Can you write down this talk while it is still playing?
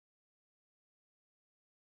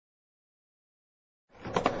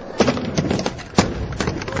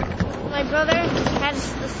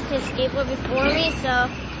had his skateboard before me, so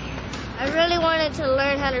I really wanted to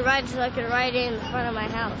learn how to ride so I could ride it in front of my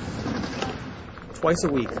house. Twice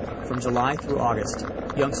a week, from July through August,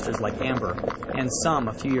 youngsters like Amber, and some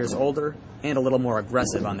a few years older and a little more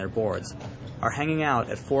aggressive on their boards, are hanging out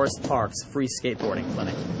at Forest Park's free skateboarding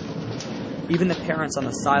clinic. Even the parents on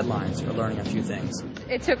the sidelines are learning a few things.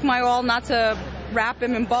 It took my all not to wrap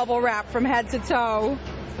him in bubble wrap from head to toe.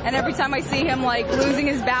 And every time I see him losing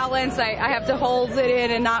his balance, I have to hold it in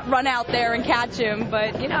and not run out there and catch him.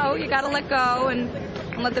 But you gotta let go and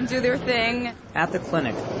let them do their thing. At the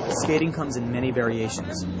clinic, skating comes in many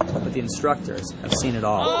variations, but the instructors have seen it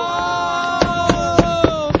all.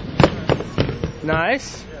 Oh!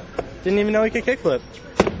 Nice. Didn't even know he could kickflip.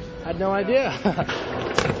 Had no idea.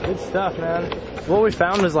 Good stuff, man. What we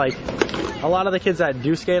found was a lot of the kids that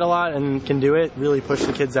do skate a lot and can do it really push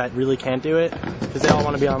the kids that really can't do it, because they all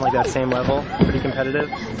want to be on that same level, pretty competitive.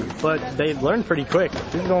 But they learn pretty quick.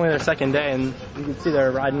 This is only their second day, and you can see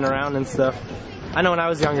they're riding around and stuff. I know when I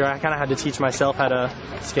was younger, I kind of had to teach myself how to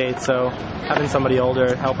skate, so having somebody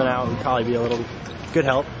older helping out would probably be a little good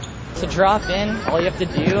help. To drop in, all you have to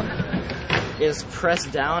do is press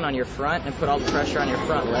down on your front and put all the pressure on your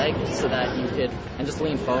front leg so that you could, and just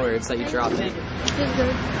lean forward so that you drop in. It's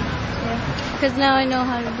good. Yeah. Because now I know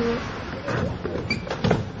how to do it.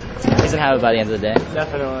 Doesn't have it by the end of the day.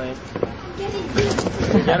 Definitely.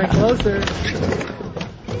 We're getting closer.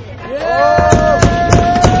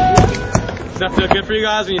 Does that feel good for you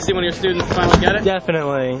guys when you see one of your students finally get it?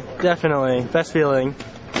 Definitely. Definitely. Best feeling.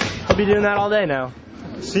 I'll be doing that all day now.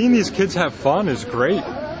 Seeing these kids have fun is great.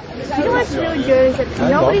 You know what's really good is that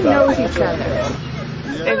nobody knows each other.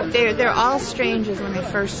 They're all strangers when they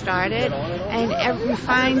first started, and we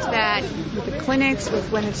find that with the clinics,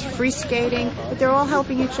 with when it's free skating, that they're all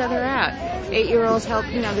helping each other out. 8-year-olds help,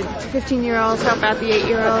 the 15-year-olds help out the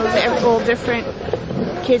 8-year-olds, all different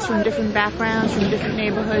kids from different backgrounds, from different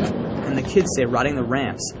neighborhoods. And the kids say riding the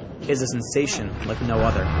ramps is a sensation like no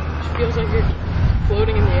other. It feels like you're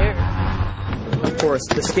floating in the air. Of course,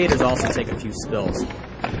 the skaters also take a few spills.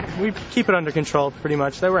 We keep it under control pretty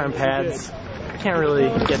much. They're wearing pads. Can't really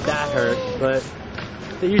get that hurt, but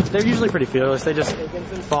they're usually pretty fearless. They just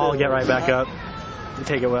fall, get right back up, and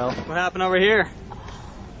take it well. What happened over here?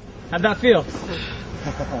 How'd that feel?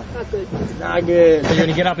 Not good. So you're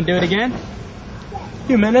gonna get up and do it again? A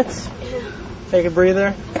few minutes. Take a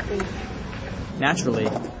breather. Naturally,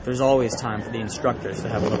 there's always time for the instructors to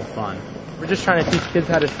have a little fun. We're just trying to teach kids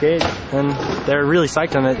how to skate, and they're really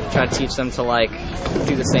psyched on it. Try to teach them to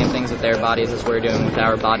do the same things with their bodies as we're doing with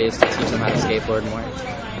our bodies, to teach them how to skateboard more,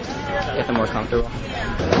 get them more comfortable.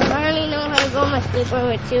 I already know how to go on my skateboard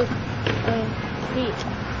with 2 feet.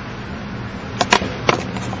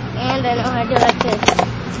 And I know how to do it like this.